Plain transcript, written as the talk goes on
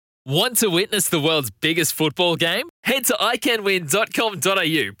Want to witness the world's biggest football game? Head to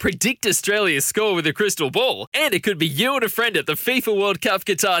iCanWin.com.au, predict Australia's score with a crystal ball, and it could be you and a friend at the FIFA World Cup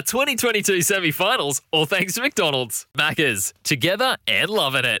Qatar 2022 semi-finals, all thanks to McDonald's. Maccas, together and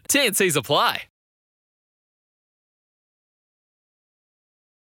loving it. TNCs apply.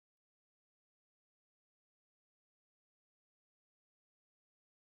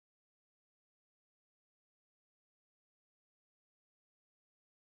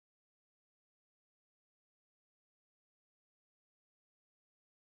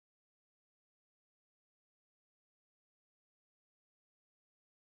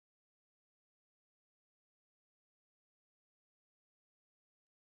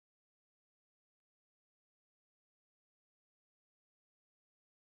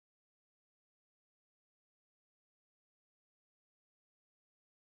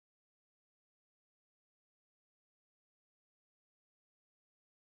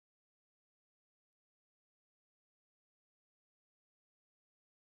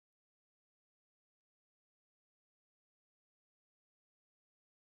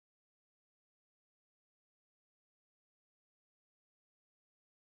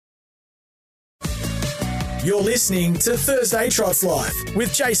 You're listening to Thursday Trots Live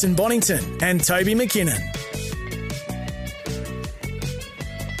with Jason Bonington and Toby McKinnon.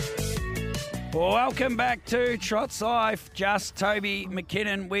 Welcome back to Trots Live. Just Toby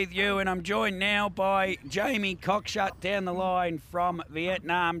McKinnon with you, and I'm joined now by Jamie Cockshutt down the line from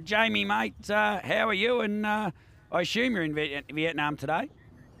Vietnam. Jamie, mate, how are you? And I assume you're in Vietnam today?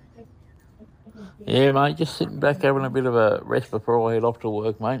 Yeah, mate, just sitting back having a bit of a rest before I head off to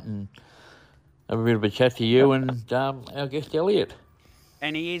work, mate, and have a bit of a chat to you and our guest Elliot.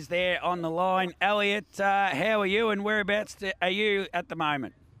 And he is there on the line. Elliot, how are you and whereabouts are you at the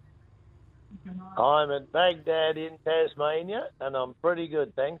moment? I'm at Baghdad in Tasmania, and I'm pretty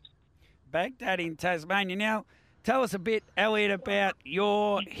good, thanks. Baghdad in Tasmania. Now, tell us a bit, Elliot, about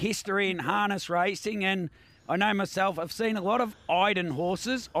your history in harness racing. And I know myself, I've seen a lot of Iden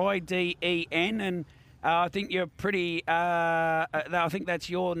horses, IDEN, and I think you're pretty, I think that's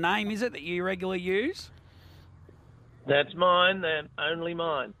your name, is it, that you regularly use? That's mine, and only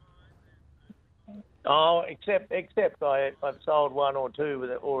mine. Oh, except I've sold one or two with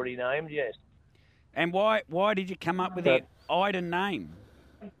it already named, yes. And why did you come up with the Iden name?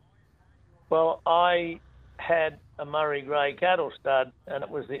 Well, I had a Murray Grey cattle stud, and it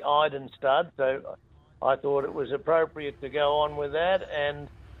was the Iden stud, so I thought it was appropriate to go on with that, and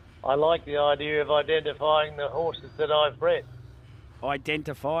I like the idea of identifying the horses that I've bred.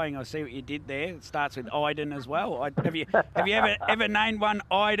 Identifying, I see what you did there. It starts with Iden as well. Have you ever named one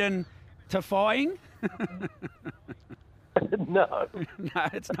Iden-tifying? No. No,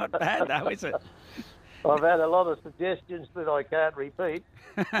 it's not bad though, is it? I've had a lot of suggestions that I can't repeat.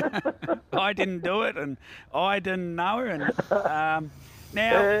 I didn't do it, and I didn't know her. And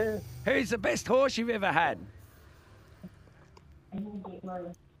now, who's the best horse you've ever had?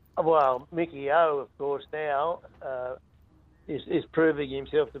 Well, Mickey O, of course, now is proving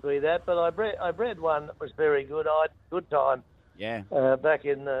himself to be that. But I bred one that was very good. Good time. Yeah. Back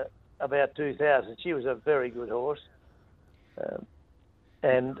in about 2000, she was a very good horse,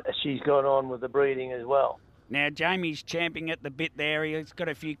 and she's gone on with the breeding as well. Now Jamie's champing at the bit there. He's got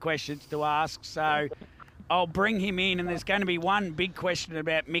a few questions to ask, so I'll bring him in. And there's going to be one big question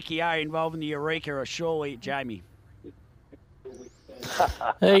about Mickey O involving the Eureka, or surely, Jamie.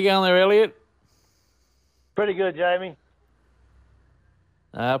 How you going there, Elliot? Pretty good, Jamie.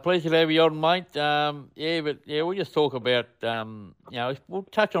 Pleasure to have you on, mate. We'll just talk about, we'll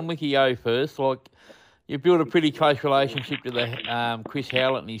touch on Mickey O first. Like, you built a pretty close relationship to the Chris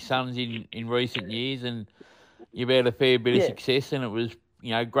Howlett and his sons in recent years, and you've had a fair bit of success, and it was,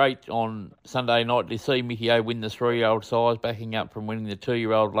 great on Sunday night to see Mickey O win the 3-year-old size, backing up from winning the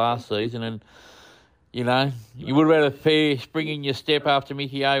 2-year-old last season, and you would have had a fair spring in your step after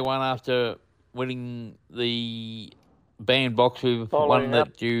Mickey O won after winning the bandbox with Following one up.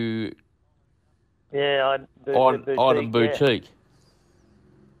 that you... Yeah, Iden Boutique.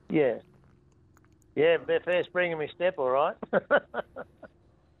 Yeah. Yeah, fair spring in my step, all right.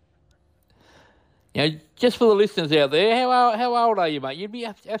 Just for the listeners out there, how old are you, mate? You'd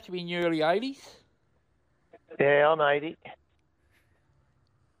have to be in your early 80s? Yeah, I'm 80.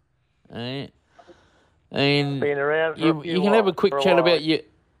 And been around for you can have a quick chat about you.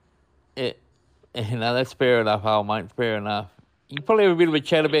 No, that's fair enough, old mate. Fair enough. You can probably have a bit of a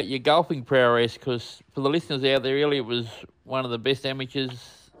chat about your golfing prowess, because for the listeners out there, Elliot was one of the best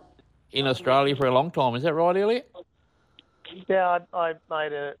amateurs in Australia for a long time. Is that right, Elliot? Yeah, I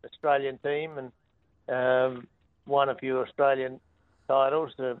made an Australian team and won a few Australian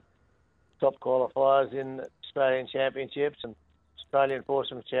titles. top qualifiers in Australian Championships and Australian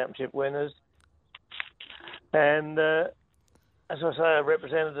Foursome Championship winners. And as I say, I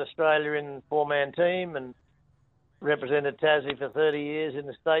represented Australia in the four-man team and represented Tassie for 30 years in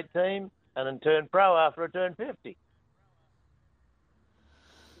the state team and then turned pro after I turned 50.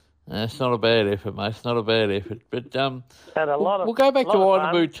 It's not a bad effort, mate. It's not a bad effort. But we'll go back to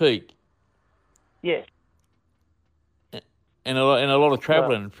Ida Boutique. Yeah. And a lot of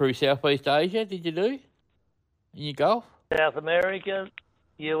travelling through Southeast Asia, did you do? In your golf? South America,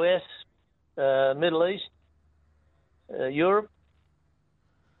 US, Middle East, Europe,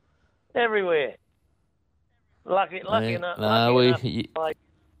 everywhere. Lucky enough, like,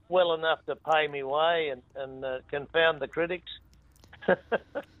 well enough to pay me way and confound the critics.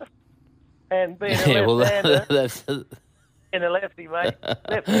 And being a left-hander, and a lefty, mate,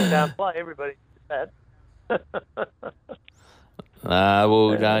 lefty can't play. Everybody does that.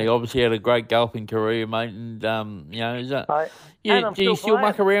 You obviously had a great golfing career, mate, and is that? Do you still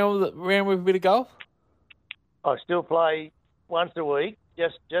muck around with a bit of golf? I still play once a week,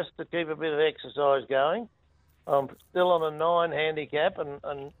 just to keep a bit of exercise going. I'm still on a 9 handicap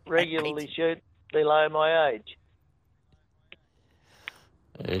and regularly shoot below my age.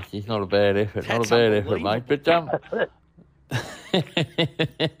 It's not a bad effort. Not a bad effort, mate.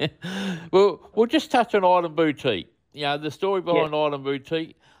 But we'll just touch on Ida Boutique. The story behind Ida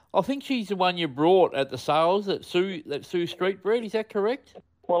Boutique. I think she's the one you brought at the sales at Sue Street bred. Is that correct?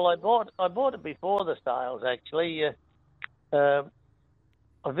 Well, I bought it before the sales actually. I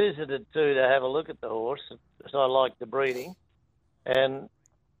visited Sue to have a look at the horse because I liked the breeding, and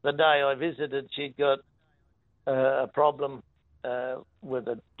the day I visited, she'd got a problem with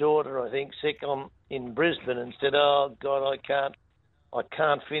a daughter, I think, sick in Brisbane, and said, "Oh God, I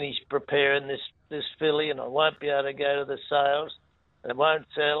can't finish preparing this filly, and I won't be able to go to the sales, and it won't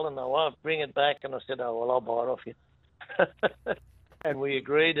sell, and I won't bring it back." And I said, "Oh well, I'll buy it off you." And we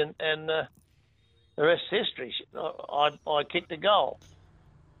agreed, and the rest is history. I kicked a goal.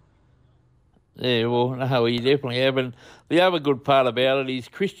 Yeah, well, no, you definitely have. And the other good part about it is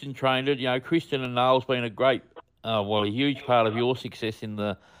Christian trained it. Christian and Noel's been a huge part of your success in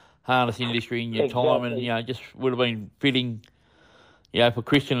the harness industry in your time, and just would have been fitting, for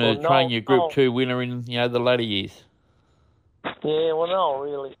Christian to train your Group 2 winner in the latter years. Yeah, well, Noel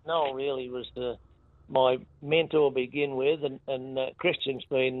really was my mentor to begin with, and Christian's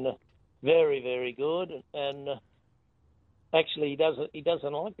been very, very good, and actually he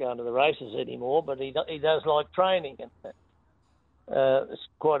doesn't like going to the races anymore, but he does like training, and it's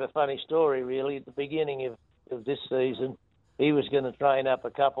quite a funny story really. At the beginning of this season, he was going to train up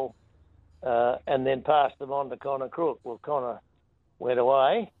a couple and then pass them on to Connor Crook. Well, Connor went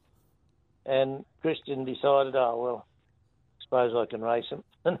away, and Christian decided, oh well, suppose I can race him.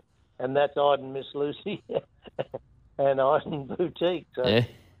 And that's Iden Miss Lucy and Iden Boutique. So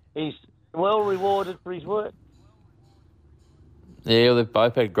he's well rewarded for his work. Yeah, they've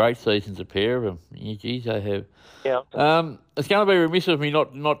both had great seasons, a pair of them. Yeah, geez, they have. Yeah. It's going to be remiss of me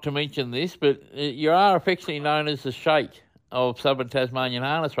not to mention this, but you are affectionately known as the Sheikh of Southern Tasmanian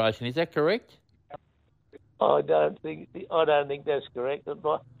harness racing. Is that correct? I don't think that's correct.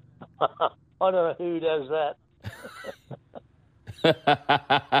 But I don't know who does that.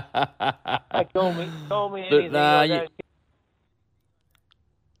 Call me anything.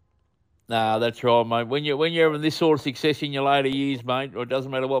 No, that's right, mate. When you're having this sort of success in your later years, mate, it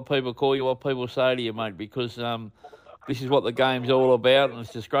doesn't matter what people call you, what people say to you, mate, because this is what the game's all about, and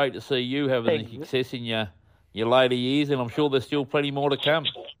it's just great to see you having the success in your later years, and I'm sure there's still plenty more to come.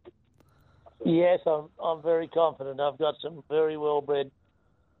 Yes, I'm very confident. I've got some very well-bred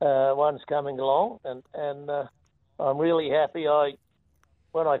ones coming along, and I'm really happy.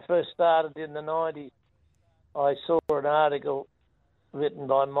 When I first started in the 90s, I saw an article written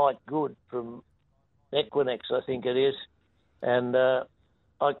by Mike Good from Equinix, I think it is, and I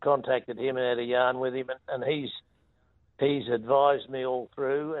contacted him and had a yarn with him, and he's advised me all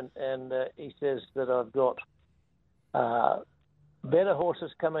through, and he says that I've got better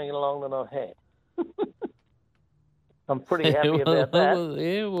horses coming along than I've had. I'm pretty happy about that.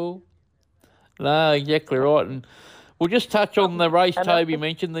 Yeah, well, no, exactly right. And we'll just touch on the race Toby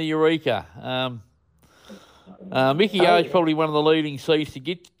mentioned, the Eureka. Mickey O is probably one of the leading seeds to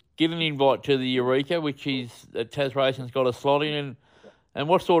get an invite to the Eureka, which is Tas Racing's got a slot in. And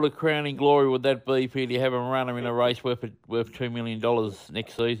what sort of crowning glory would that be for you to have a runner in a race worth $2 million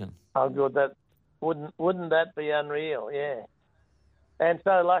next season? Oh, good. That wouldn't that be unreal? Yeah. And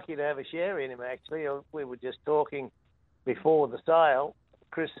so lucky to have a share in him, actually. We were just talking before the sale.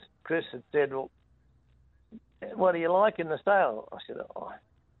 Chris had said, well, what do you like in the sale? I said,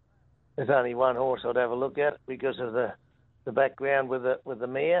 there's only one horse I'd have a look at because of the background with the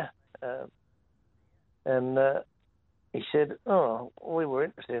mare. And he said, "Oh, we were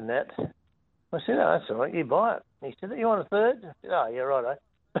interested in that." I said, "Oh, that's all right. You buy it." He said, "You want a third?" I said, "Oh, yeah, right."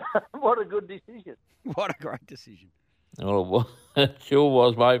 What a good decision. What a great decision. Well, it sure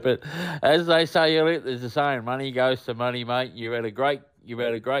was, mate. But as they say, Elliot, there's a saying: money goes to money, mate. You've had a great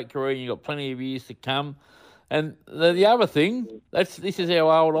career. You've got plenty of years to come. And the other thing, this is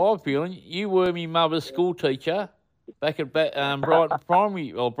how old I'm feeling. You were my mother's school teacher back at Brighton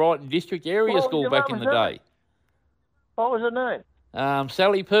Primary or Brighton District Area School back in the day. What was her name?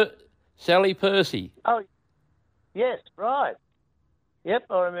 Sally Percy. Oh, yes, right. Yep,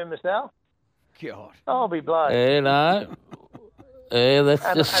 I remember Sal. God. I'll be blowed. Yeah, no. Yeah, that's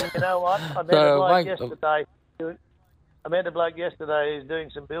just... And you know what? I met a bloke yesterday who's doing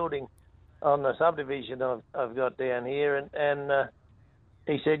some building on the subdivision I've got down here, and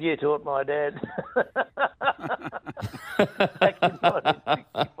he said, "You taught my dad." Back in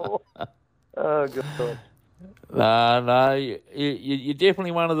 1964. Oh, God. No, you're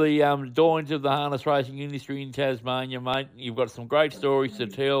definitely one of the doyens of the harness racing industry in Tasmania, mate. You've got some great stories to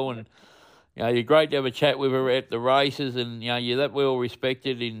tell, and you're great to have a chat with her at the races, and you're that well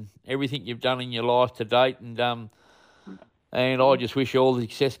respected in everything you've done in your life to date, and I just wish you all the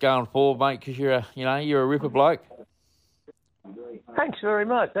success going forward, mate, because you're a ripper bloke. Thanks very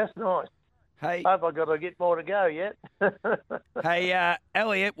much. That's nice. Hey, Hope I got to get more to go yet. hey,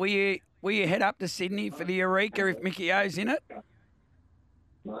 Elliot, will you head up to Sydney for the Eureka if Mickey O's in it?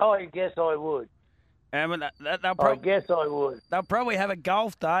 I guess I would. I guess I would. They'll probably have a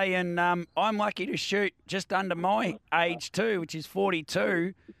golf day, and I'm lucky to shoot just under my age too, which is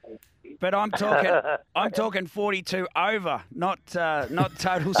 42. But I'm talking 42 over, not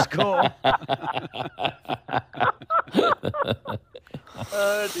total score.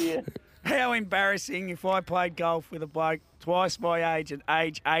 Oh dear. How embarrassing if I played golf with a bloke twice my age at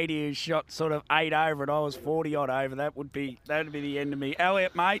age 80 who shot sort of 8 over and I was 40 odd over. That'd be the end of me.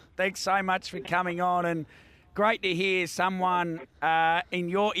 Elliot, mate, thanks so much for coming on, and great to hear someone in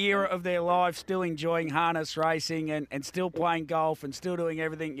your era of their life still enjoying harness racing and still playing golf and still doing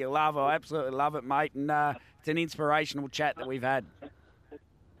everything you love. I absolutely love it, mate, and it's an inspirational chat that we've had.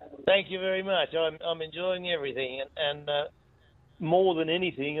 Thank you very much. I'm enjoying everything, and more than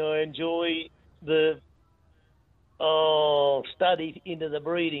anything, I enjoy the study into the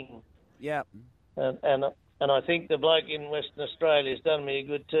breeding. Yeah. And I think the bloke in Western Australia has done me a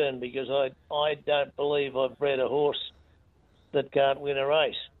good turn, because I don't believe I've bred a horse that can't win a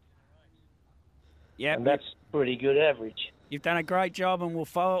race. Yeah. And that's pretty good average. You've done a great job, and we'll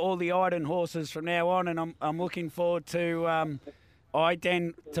follow all the Iden horses from now on, and I'm looking forward to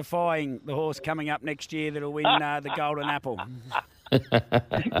identifying the horse coming up next year that'll win the Golden Apple.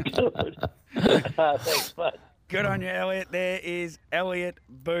 Good. Thanks, bud. Good on you, Elliot. There is Elliot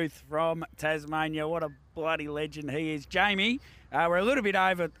Booth from Tasmania. What a bloody legend he is. Jamie, we're a little bit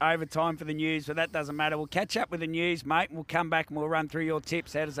over time for the news, but that doesn't matter. We'll catch up with the news, mate, and we'll come back and we'll run through your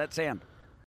tips. How does that sound?